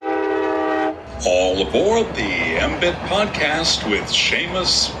All aboard the MBIT podcast with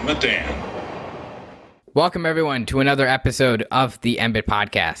Seamus Madan. Welcome, everyone, to another episode of the MBIT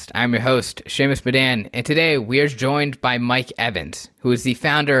podcast. I'm your host, Seamus Madan, and today we are joined by Mike Evans, who is the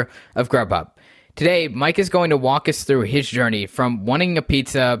founder of GrubHub. Today, Mike is going to walk us through his journey from wanting a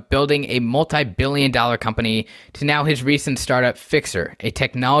pizza, building a multi-billion-dollar company, to now his recent startup, Fixer, a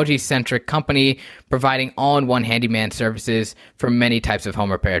technology-centric company providing all-in-one handyman services for many types of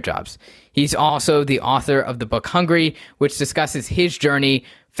home repair jobs. He's also the author of the book Hungry, which discusses his journey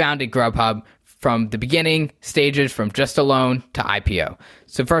founding GrubHub from the beginning stages from just a loan to IPO.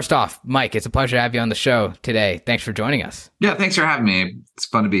 So first off, Mike, it's a pleasure to have you on the show today. Thanks for joining us. Yeah, thanks for having me. It's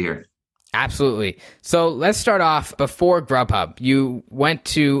fun to be here. Absolutely. So let's start off before GrubHub. You went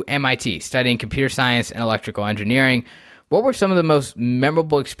to MIT studying computer science and electrical engineering. What were some of the most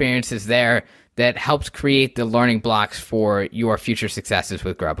memorable experiences there that helped create the learning blocks for your future successes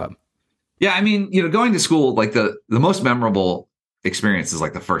with GrubHub? Yeah, I mean, going to school, like the most memorable experience is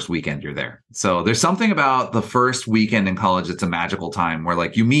like the first weekend you're there. So there's something about the first weekend in college that's a magical time where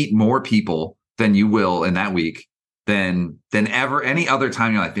like you meet more people than you will in that week than ever any other time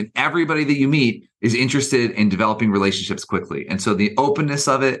in your life. And everybody that you meet is interested in developing relationships quickly. And so the openness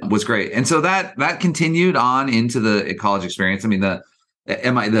of it was great. And so that continued on into the college experience. I mean,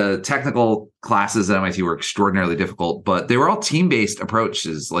 the technical classes at MIT were extraordinarily difficult, but they were all team-based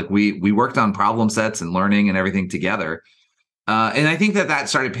approaches. Like we worked on problem sets and learning and everything together. And I think that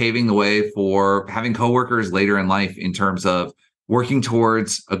started paving the way for having coworkers later in life in terms of working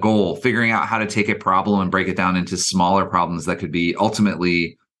towards a goal, figuring out how to take a problem and break it down into smaller problems that could be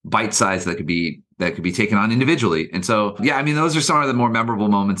ultimately bite-sized, that could be taken on individually. And so, yeah, I mean, those are some of the more memorable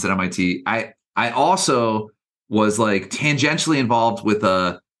moments at MIT. I also was like tangentially involved with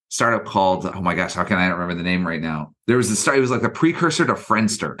a startup called, oh my gosh, how can I not remember the name right now? There was it was like the precursor to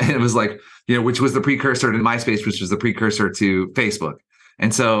Friendster. And it was like, which was the precursor to MySpace, which was the precursor to Facebook.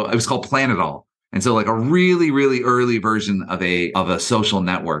 And so it was called Planetall. And so like a really, really early version of a social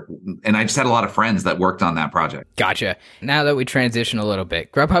network. And I just had a lot of friends that worked on that project. Gotcha. Now that we transition a little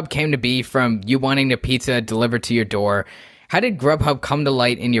bit, GrubHub came to be from you wanting a pizza delivered to your door. How did GrubHub come to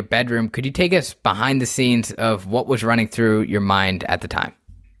light in your bedroom? Could you take us behind the scenes of what was running through your mind at the time?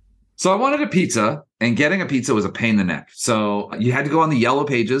 So I wanted a pizza, and getting a pizza was a pain in the neck. So you had to go on the yellow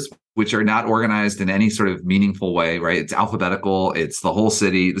pages, which are not organized in any sort of meaningful way, right? It's alphabetical. It's the whole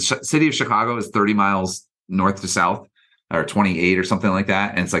city. The city of Chicago is 30 miles north to south, or 28 or something like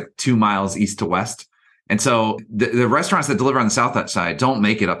that. And it's like 2 miles east to west. And so the restaurants that deliver on the south side don't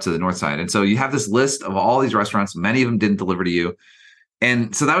make it up to the north side. And so you have this list of all these restaurants. Many of them didn't deliver to you.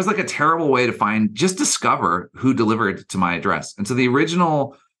 And so that was like a terrible way to discover who delivered to my address. And so the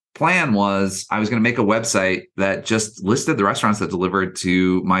original plan was I was going to make a website that just listed the restaurants that delivered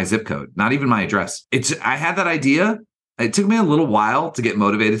to my zip code, not even my address. I had that idea. It took me a little while to get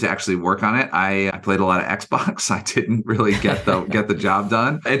motivated to actually work on it. I played a lot of Xbox. I didn't really get the job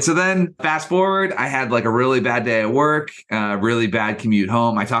done. And so then fast forward, I had like a really bad day at work, really bad commute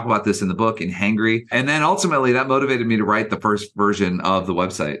home. I talk about this in the book in Hangry. And then ultimately that motivated me to write the first version of the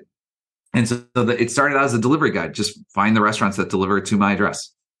website. And so it started out as a delivery guide, just find the restaurants that deliver to my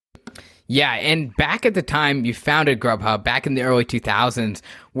address. Yeah, and back at the time you founded GrubHub, back in the early 2000s,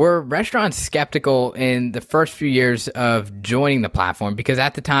 were restaurants skeptical in the first few years of joining the platform? Because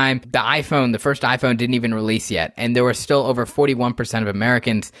at the time, the first iPhone didn't even release yet, and there were still over 41% of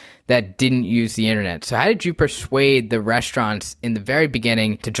Americans that didn't use the internet. So how did you persuade the restaurants in the very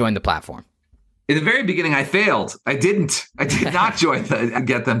beginning to join the platform? In the very beginning, I failed. I did not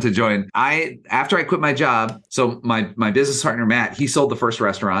get them to join. After I quit my job, so my business partner, Matt, he sold the first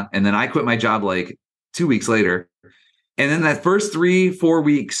restaurant. And then I quit my job like 2 weeks later. And then that first 3-4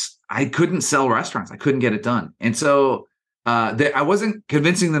 weeks, I couldn't sell restaurants. I couldn't get it done. And so I wasn't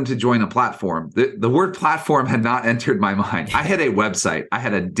convincing them to join a platform. The word platform had not entered my mind. I had a website. I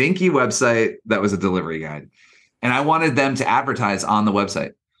had a dinky website that was a delivery guide. And I wanted them to advertise on the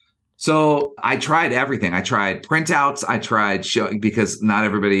website. So I tried everything. I tried printouts. I tried showing, because not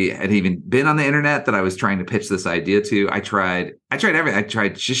everybody had even been on the internet that I was trying to pitch this idea to. I tried everything. I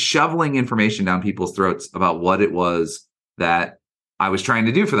tried just shoveling information down people's throats about what it was that I was trying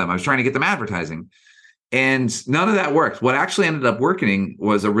to do for them. I was trying to get them advertising. And none of that worked. What actually ended up working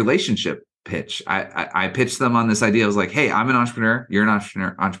was a relationship pitch. I pitched them on this idea. I was like, hey, I'm an entrepreneur. You're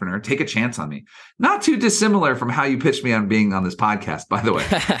an entrepreneur. Take a chance on me. Not too dissimilar from how you pitched me on being on this podcast, by the way.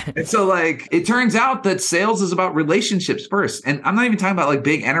 And so like, it turns out that sales is about relationships first. And I'm not even talking about like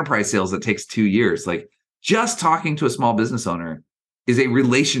big enterprise sales that takes 2 years. Like just talking to a small business owner is a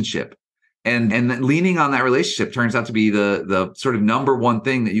relationship. And then leaning on that relationship turns out to be the sort of number one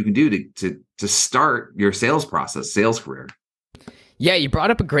thing that you can do to start your sales process, sales career. Yeah, you brought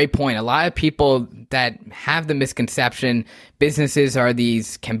up a great point. A lot of people that have the misconception businesses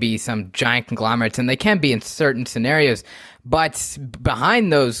can be some giant conglomerates, and they can be in certain scenarios. But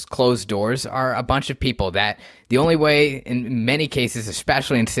behind those closed doors are a bunch of people that the only way, in many cases,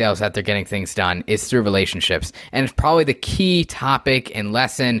 especially in sales, that they're getting things done is through relationships. And it's probably the key topic and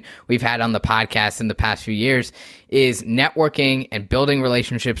lesson we've had on the podcast in the past few years is networking and building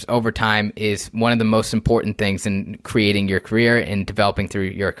relationships over time is one of the most important things in creating your career and developing through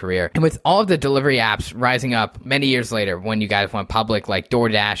your career. And with all of the delivery apps rising up many years later, when you guys went public, like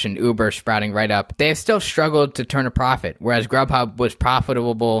DoorDash and Uber sprouting right up, they have still struggled to turn a profit, whereas GrubHub was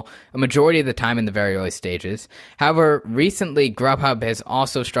profitable a majority of the time in the very early stages. However, recently, GrubHub has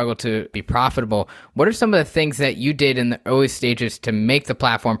also struggled to be profitable. What are some of the things that you did in the early stages to make the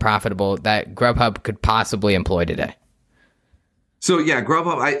platform profitable that GrubHub could possibly employ today? So yeah,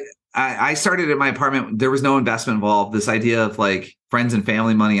 GrubHub, I started in my apartment. There was no investment involved. This idea of like friends and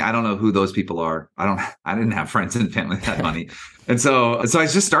family money, I don't know who those people are. I didn't have friends and family that had money. And so I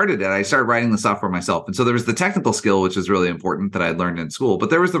just started it. I started writing the software myself. And so there was the technical skill, which was really important that I learned in school, but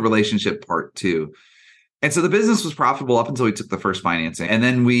there was the relationship part too. And so the business was profitable up until we took the first financing. And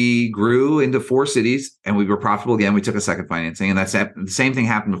then we grew into 4 cities and we were profitable again. We took a second financing, and the same thing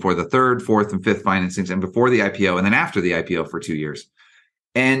happened before the third, fourth, and fifth financings, and before the IPO, and then after the IPO for 2 years.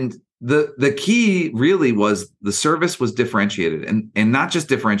 And the key really was the service was differentiated and not just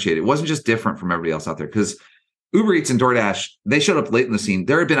differentiated. It wasn't just different from everybody else out there, because Uber Eats and DoorDash, they showed up late in the scene.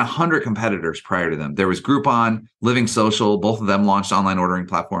 There had been 100 competitors prior to them. There was Groupon, Living Social. Both of them launched online ordering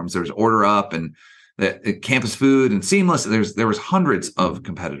platforms. There was Order Up and Campus Food and Seamless. There was hundreds of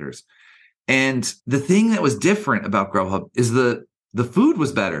competitors. And the thing that was different about GrubHub is the food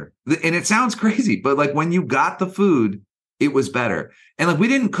was better. And it sounds crazy, but like when you got the food, it was better. And like we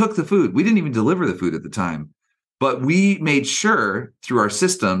didn't cook the food. We didn't even deliver the food at the time. But we made sure through our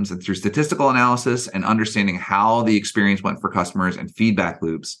systems and through statistical analysis and understanding how the experience went for customers and feedback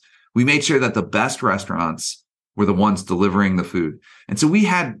loops, we made sure that the best restaurants were the ones delivering the food. And so we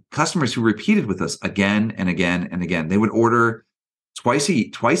had customers who repeated with us again and again and again. They would order twice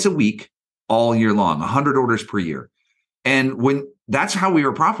a week all year long, 100 orders per year. And that's how we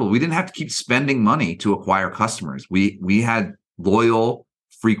were profitable. We didn't have to keep spending money to acquire customers. We had loyal,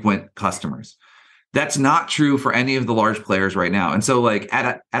 frequent customers. That's not true for any of the large players right now. And so like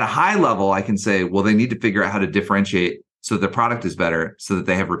at a high level, I can say, well, they need to figure out how to differentiate so that the product is better, so that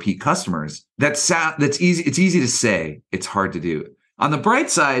they have repeat customers. That's easy. It's easy to say. It's hard to do. On the bright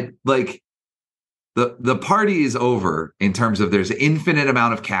side, like the party is over in terms of there's an infinite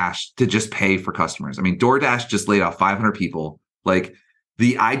amount of cash to just pay for customers. I mean, DoorDash just laid off 500 people. Like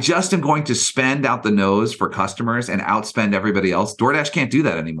I just am going to spend out the nose for customers and outspend everybody else. DoorDash can't do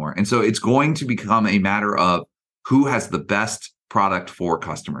that anymore. And so it's going to become a matter of who has the best product for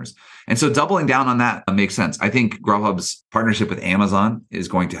customers. And so doubling down on that makes sense. I think GrubHub's partnership with Amazon is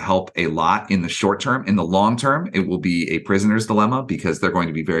going to help a lot in the short term. In the long term, it will be a prisoner's dilemma because they're going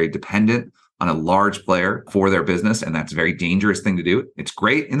to be very dependent on a large player for their business. And that's a very dangerous thing to do. It's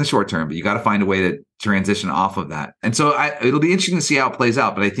great in the short term, but you got to find a way to transition off of that. And so it'll be interesting to see how it plays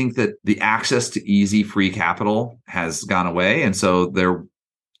out. But I think that the access to easy free capital has gone away. And so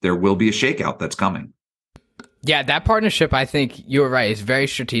there will be a shakeout that's coming. Yeah, that partnership, I think you're right, is very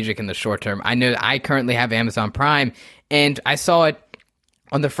strategic in the short term. I know I currently have Amazon Prime, and I saw it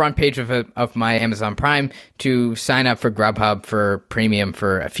on the front page of my Amazon Prime to sign up for GrubHub for premium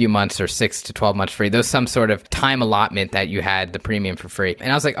for a few months or 6 to 12 months free. There's some sort of time allotment that you had the premium for free.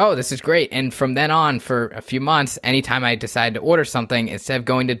 And I was like, oh, this is great. And from then on, for a few months, anytime I decided to order something, instead of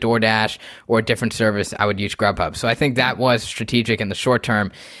going to DoorDash or a different service, I would use GrubHub. So I think that was strategic in the short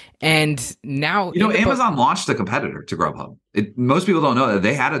term. And now, Amazon launched a competitor to GrubHub. Most people don't know that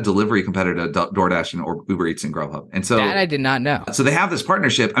they had a delivery competitor to DoorDash and Uber Eats and GrubHub. And so that I did not know. So they have this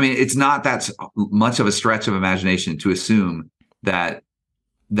partnership. I mean, it's not that much of a stretch of imagination to assume that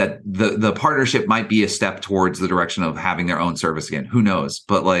the partnership might be a step towards the direction of having their own service again. Who knows?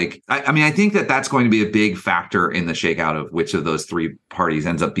 But like, I think that's going to be a big factor in the shakeout of which of those three parties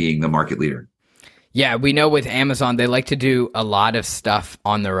ends up being the market leader. Yeah, we know with Amazon, they like to do a lot of stuff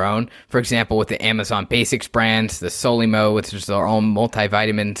on their own. For example, with the Amazon Basics brands, the Solimo, which is their own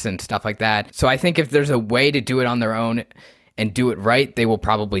multivitamins and stuff like that. So I think if there's a way to do it on their own and do it right, they will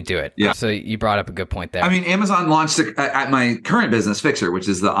probably do it. Yeah. So you brought up a good point there. I mean, Amazon launched at my current business, Fixer, which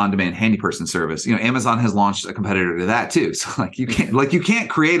is the on-demand handy person service. Amazon has launched a competitor to that too. So you can't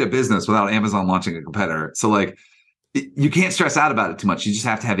create a business without Amazon launching a competitor. So you can't stress out about it too much. You just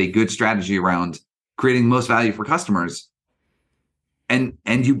have to have a good strategy around creating the most value for customers. And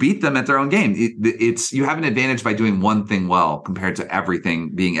you beat them at their own game. It's you have an advantage by doing one thing well compared to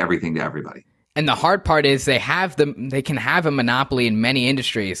everything being everything to everybody. And the hard part is they can have a monopoly in many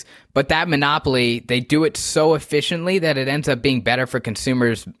industries, but that monopoly, they do it so efficiently that it ends up being better for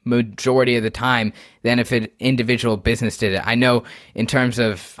consumers majority of the time than if an individual business did it. I know in terms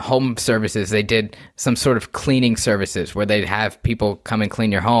of home services, they did some sort of cleaning services where they'd have people come and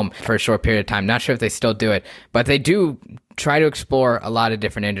clean your home for a short period of time. Not sure if they still do it, but they do try to explore a lot of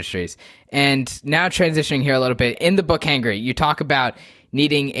different industries. And now transitioning here a little bit, in the book Hangry, you talk about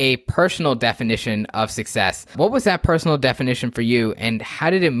needing a personal definition of success. What was that personal definition for you, and how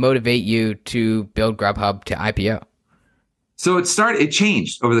did it motivate you to build GrubHub to IPO? So it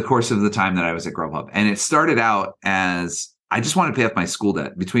changed over the course of the time that I was at GrubHub. And it started out as I just wanted to pay off my school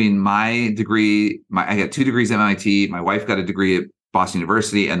debt. Between my degree, I got 2 degrees at MIT, my wife got a degree at Boston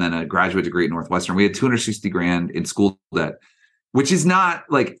University, and then a graduate degree at Northwestern. We had $260,000 in school debt, which is not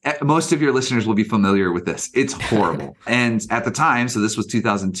like most of your listeners will be familiar with this. It's horrible. And at the time, so this was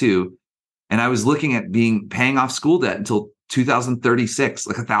 2002, and I was looking at paying off school debt until 2036,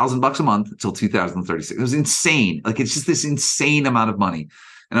 like $1,000 a month until 2036. It was insane. Like, it's just this insane amount of money.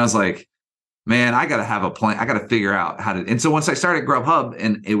 And I was like, man, I got to have a plan. I got to figure out how to. And so once I started GrubHub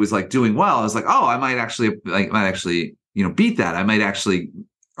and it was like doing well, I was like, oh, I might actually, beat that. I might actually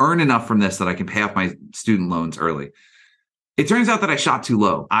earn enough from this that I can pay off my student loans early. It turns out that I shot too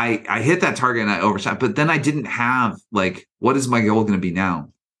low. I hit that target and I overshot, but then I didn't have what is my goal going to be now?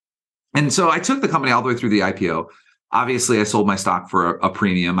 And so I took the company all the way through the IPO. Obviously, I sold my stock for a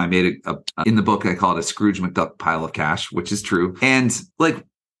premium. I made in the book, I call it a Scrooge McDuck pile of cash, which is true. And but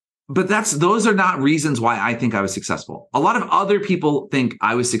those are not reasons why I think I was successful. A lot of other people think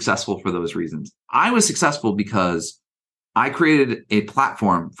I was successful for those reasons. I was successful because I created a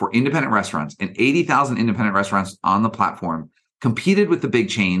platform for independent restaurants, and 80,000 independent restaurants on the platform competed with the big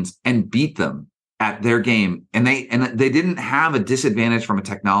chains and beat them at their game. And they didn't have a disadvantage from a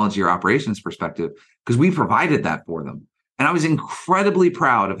technology or operations perspective because we provided that for them. And I was incredibly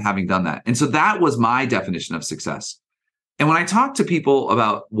proud of having done that. And so that was my definition of success. And when I talk to people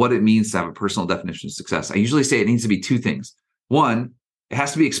about what it means to have a personal definition of success, I usually say it needs to be 2 things. One, it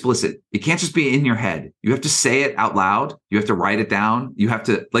has to be explicit. It can't just be in your head. You have to say it out loud. You have to write it down. You have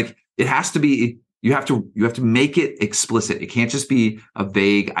to it has to be, you have to make it explicit. It can't just be a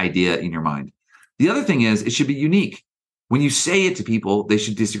vague idea in your mind. The other thing is it should be unique. When you say it to people, they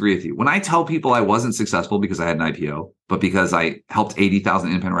should disagree with you. When I tell people I wasn't successful because I had an IPO, but because I helped 80,000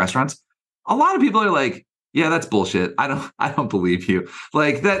 independent restaurants, a lot of people are like, yeah, that's bullshit. I don't believe you.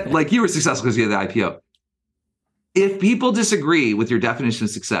 You were successful because you had the IPO. If people disagree with your definition of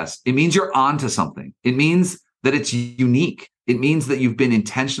success, it means you're onto something. It means that it's unique. It means that you've been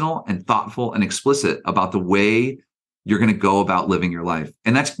intentional and thoughtful and explicit about the way you're going to go about living your life.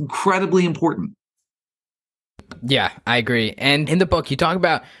 And that's incredibly important. Yeah, I agree. And in the book, you talk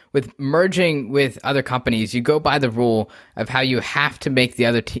about with merging with other companies, you go by the rule of how you have to make the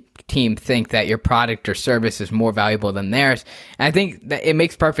other team think that your product or service is more valuable than theirs. And I think that it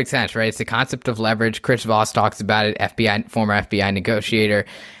makes perfect sense, right? It's the concept of leverage. Chris Voss talks about it, former FBI negotiator.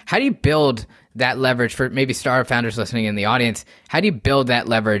 How do you build that leverage for maybe startup founders listening in the audience? How do you build that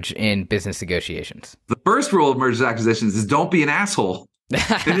leverage in business negotiations? The first rule of mergers and acquisitions is don't be an asshole.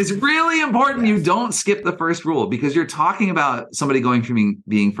 It is really important you don't skip the first rule because you're talking about somebody going from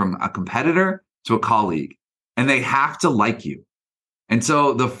being from a competitor to a colleague, and they have to like you. And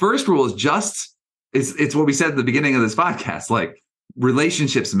so the first rule is it's what we said at the beginning of this podcast, like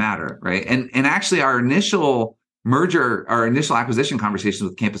relationships matter, right? And actually our initial acquisition conversations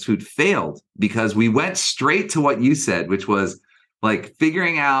with Campus Food failed because we went straight to what you said, which was like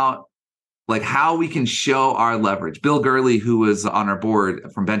figuring out like how we can show our leverage. Bill Gurley, who was on our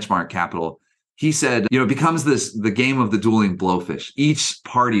board from Benchmark Capital, he said, it becomes the game of the dueling blowfish. Each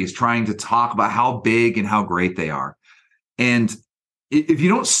party is trying to talk about how big and how great they are. And if you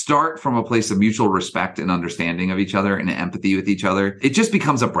don't start from a place of mutual respect and understanding of each other and empathy with each other, it just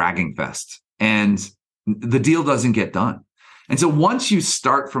becomes a bragging fest and the deal doesn't get done. And so once you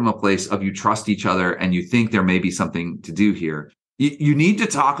start from a place of you trust each other and you think there may be something to do here, you need to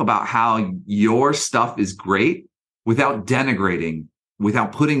talk about how your stuff is great without denigrating,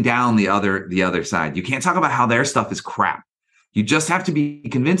 without putting down the other side. You can't talk about how their stuff is crap. You just have to be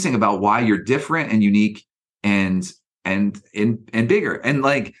convincing about why you're different and unique and bigger. And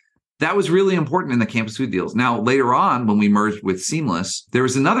like that was really important in the Campus Food deals. Now, later on, when we merged with Seamless, there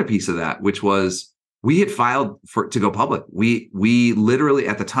was another piece of that, which was we had filed to go public. We literally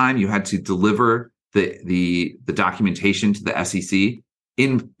at the time you had to deliver the documentation to the SEC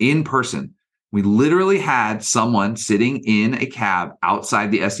in person. We literally had someone sitting in a cab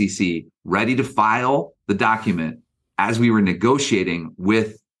outside the SEC ready to file the document as we were negotiating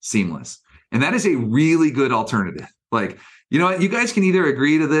with Seamless. And that is a really good alternative. Like, you know what, you guys can either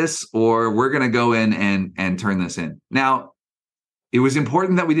agree to this or we're going to go in and turn this in. Now, it was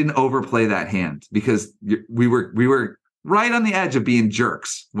important that we didn't overplay that hand because we were right on the edge of being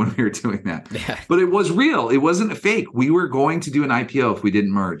jerks when we were doing that. Yeah. But it was real. It wasn't a fake. We were going to do an IPO if we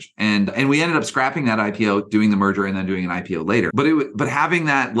didn't merge. And we ended up scrapping that IPO, doing the merger and then doing an IPO later. But having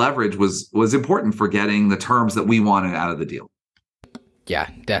that leverage was important for getting the terms that we wanted out of the deal. Yeah,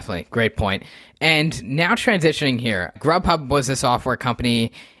 definitely. Great point. And now transitioning here, GrubHub was a software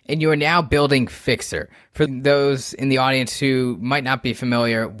company and you are now building Fixer. For those in the audience who might not be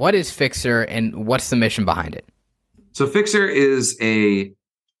familiar, what is Fixer and what's the mission behind it? So Fixer is a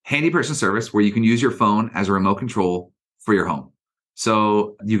handy person service where you can use your phone as a remote control for your home.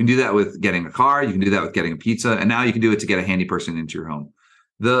 So you can do that with getting a car, you can do that with getting a pizza, and now you can do it to get a handy person into your home.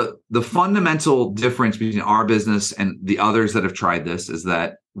 The fundamental difference between our business and the others that have tried this is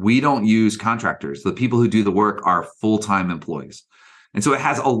that we don't use contractors. The people who do the work are full-time employees. And so it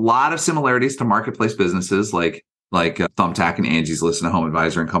has a lot of similarities to marketplace businesses like Thumbtack and Angie's List and Home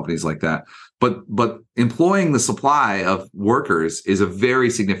Advisor and companies like that. But employing the supply of workers is a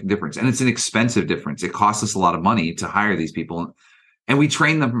very significant difference. And it's an expensive difference. It costs us a lot of money to hire these people. And we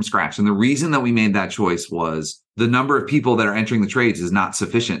train them from scratch. And the reason that we made that choice was the number of people that are entering the trades is not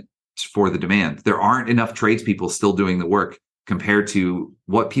sufficient for the demand. There aren't enough tradespeople still doing the work compared to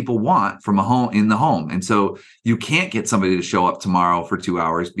what people want from a home in the home. And so you can't get somebody to show up tomorrow for 2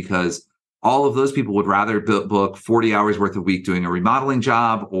 hours because all of those people would rather book 40 hours worth a week doing a remodeling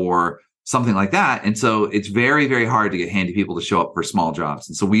job or something like that. And so it's very, very hard to get handy people to show up for small jobs.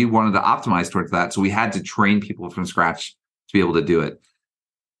 And so we wanted to optimize towards that. So we had to train people from scratch to be able to do it.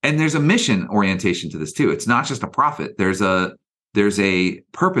 And there's a mission orientation to this too. It's not just a profit. There's a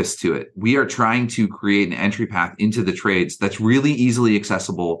purpose to it. We are trying to create an entry path into the trades that's really easily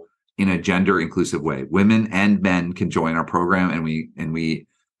accessible in a gender inclusive way. Women and men can join our program, and we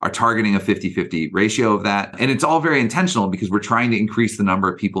are targeting a 50-50 ratio of that. And it's all very intentional because we're trying to increase the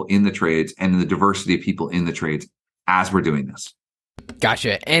number of people in the trades and the diversity of people in the trades as we're doing this.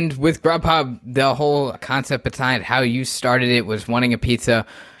 Gotcha. And with GrubHub, the whole concept behind how you started it was wanting a pizza.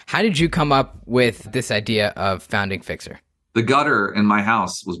 How did you come up with this idea of founding Fixer? The gutter in my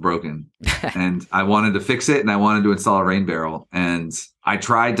house was broken and I wanted to fix it and I wanted to install a rain barrel. And I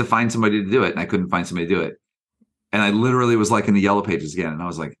tried to find somebody to do it and I couldn't find somebody to do it. And I literally was like in the yellow pages again. And I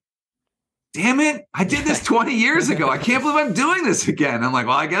was like, damn it, I did this 20 years ago. I can't believe I'm doing this again. I'm like,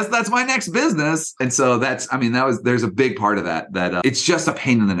 well, I guess that's my next business. And so there's a big part of that it's just a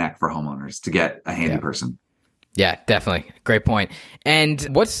pain in the neck for homeowners to get a handy person. Yeah, definitely. Great point. And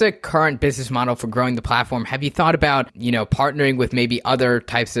what's the current business model for growing the platform? Have you thought about, partnering with maybe other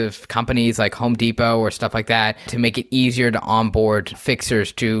types of companies like Home Depot or stuff like that to make it easier to onboard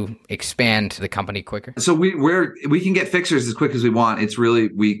fixers to expand the company quicker? So we can get fixers as quick as we want. It's really,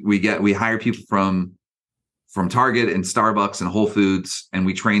 we hire people from Target and Starbucks and Whole Foods, and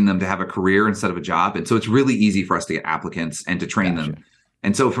we train them to have a career instead of a job. And so it's really easy for us to get applicants and to train them.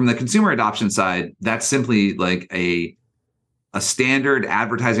 And so from the consumer adoption side, that's simply like a standard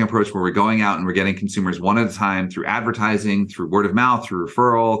advertising approach where we're going out and we're getting consumers one at a time through advertising, through word of mouth, through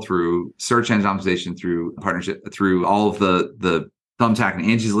referral, through search engine optimization, through partnership, through all of the Thumbtack and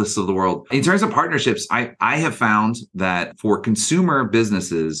Angie's Lists of the world. In terms of partnerships, I have found that for consumer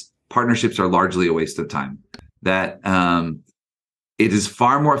businesses, partnerships are largely a waste of time. That it is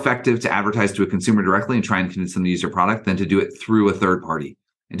far more effective to advertise to a consumer directly and try and convince them to use your product than to do it through a third party.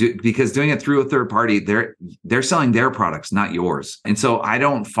 Because doing it through a third party, they're selling their products, not yours. And so I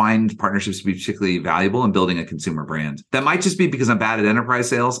don't find partnerships to be particularly valuable in building a consumer brand. That might just be because I'm bad at enterprise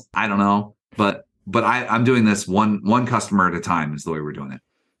sales. I don't know. But I'm doing this one customer at a time is the way we're doing it.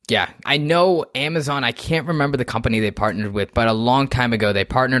 Yeah, I know Amazon, I can't remember the company they partnered with, but a long time ago, they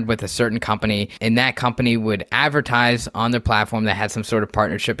partnered with a certain company, and that company would advertise on their platform that had some sort of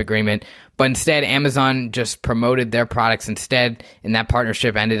partnership agreement. But instead, Amazon just promoted their products instead, and that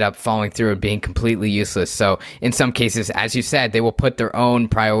partnership ended up falling through and being completely useless. So in some cases, as you said, they will put their own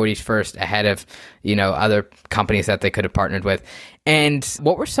priorities first ahead of, other companies that they could have partnered with. And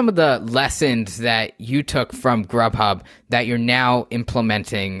what were some of the lessons that you took from GrubHub that you're now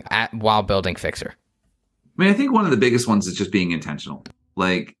implementing while building Fixer? I think one of the biggest ones is just being intentional.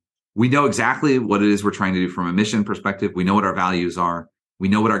 Like, we know exactly what it is we're trying to do from a mission perspective. We know what our values are. We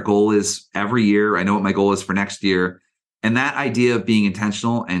know what our goal is every year. I know what my goal is for next year. And that idea of being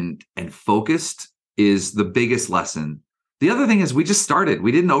intentional and focused is the biggest lesson. The other thing is we just started.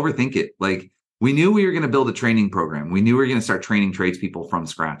 We didn't overthink it. Like, we knew we were going to build a training program. We knew we were going to start training tradespeople from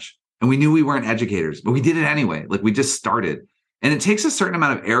scratch. And we knew we weren't educators, but we did it anyway. Like, we just started. And it takes a certain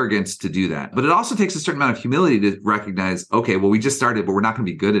amount of arrogance to do that. But it also takes a certain amount of humility to recognize, okay, well, we just started, but we're not going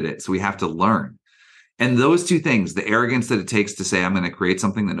to be good at it. So we have to learn. And those two things, the arrogance that it takes to say, I'm going to create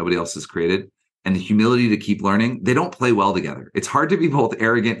something that nobody else has created, and the humility to keep learning, they don't play well together. It's hard to be both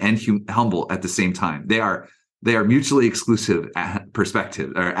arrogant and humble at the same time. They are mutually exclusive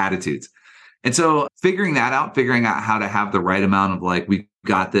perspective or attitudes. And so figuring out how to have the right amount of like, we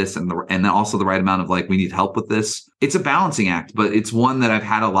got this, and then also the right amount of like, we need help with this. It's a balancing act, but it's one that I've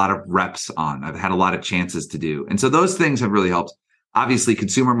had a lot of reps on. I've had a lot of chances to do. And so those things have really helped. Obviously,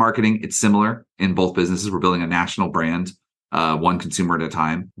 consumer marketing, it's similar in both businesses. We're building a national brand, one consumer at a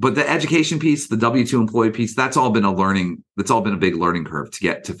time. But the education piece, the W-2 employee piece, that's all been a big learning curve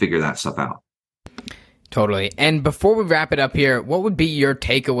to figure that stuff out. Totally. And before we wrap it up here, what would be your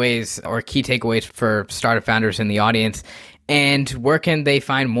takeaways or key takeaways for startup founders in the audience? And where can they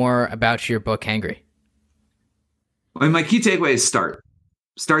find more about your book, Hangry? I mean, my key takeaway is start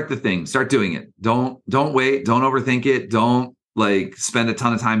the thing, start doing it. Don't wait. Don't overthink it. Don't like spend a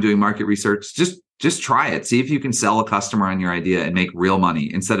ton of time doing market research. Just try it. See if you can sell a customer on your idea and make real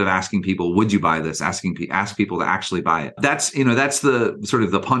money instead of asking people, would you buy this? Ask people to actually buy it. That's the sort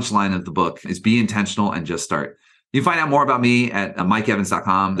of the punchline of the book is be intentional and just start. You can find out more about me at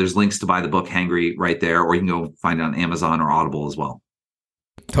MikeEvans.com. There's links to buy the book Hangry right there, or you can go find it on Amazon or Audible as well.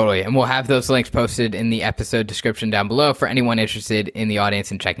 Totally. And we'll have those links posted in the episode description down below for anyone interested in the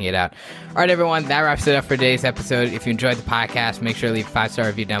audience and checking it out. All right, everyone, that wraps it up for today's episode. If you enjoyed the podcast, make sure to leave a 5-star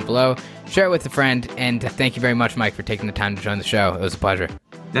review down below. Share it with a friend. And thank you very much, Mike, for taking the time to join the show. It was a pleasure.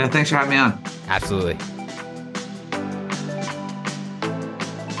 Yeah, thanks for having me on. Absolutely.